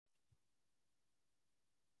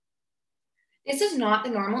This is not the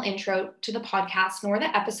normal intro to the podcast nor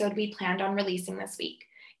the episode we planned on releasing this week.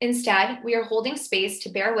 Instead, we are holding space to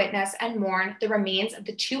bear witness and mourn the remains of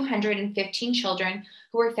the 215 children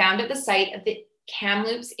who were found at the site of the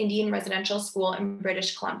Kamloops Indian Residential School in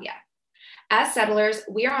British Columbia. As settlers,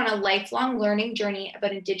 we are on a lifelong learning journey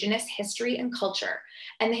about Indigenous history and culture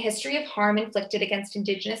and the history of harm inflicted against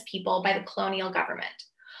Indigenous people by the colonial government.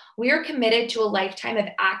 We are committed to a lifetime of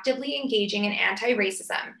actively engaging in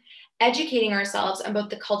anti-racism, educating ourselves about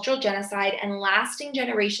the cultural genocide and lasting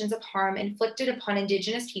generations of harm inflicted upon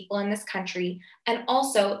Indigenous people in this country, and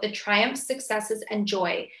also the triumphs, successes, and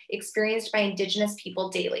joy experienced by Indigenous people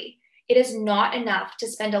daily. It is not enough to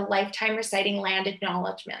spend a lifetime reciting land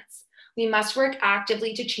acknowledgements. We must work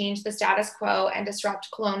actively to change the status quo and disrupt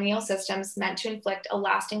colonial systems meant to inflict a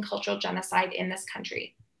lasting cultural genocide in this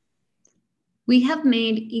country. We have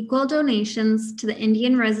made equal donations to the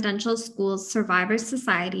Indian Residential Schools Survivors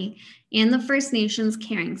Society and the First Nations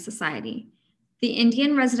Caring Society. The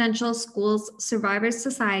Indian Residential Schools Survivors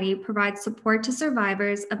Society provides support to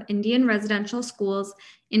survivors of Indian residential schools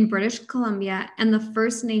in British Columbia, and the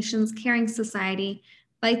First Nations Caring Society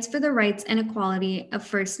fights for the rights and equality of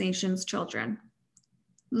First Nations children.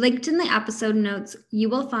 Linked in the episode notes, you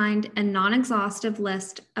will find a non-exhaustive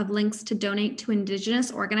list of links to donate to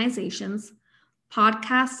Indigenous organizations,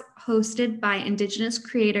 podcasts hosted by Indigenous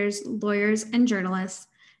creators, lawyers, and journalists,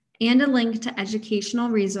 and a link to educational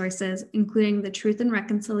resources, including the Truth and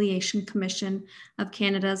Reconciliation Commission of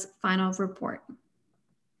Canada's final report.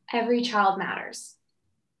 Every child matters.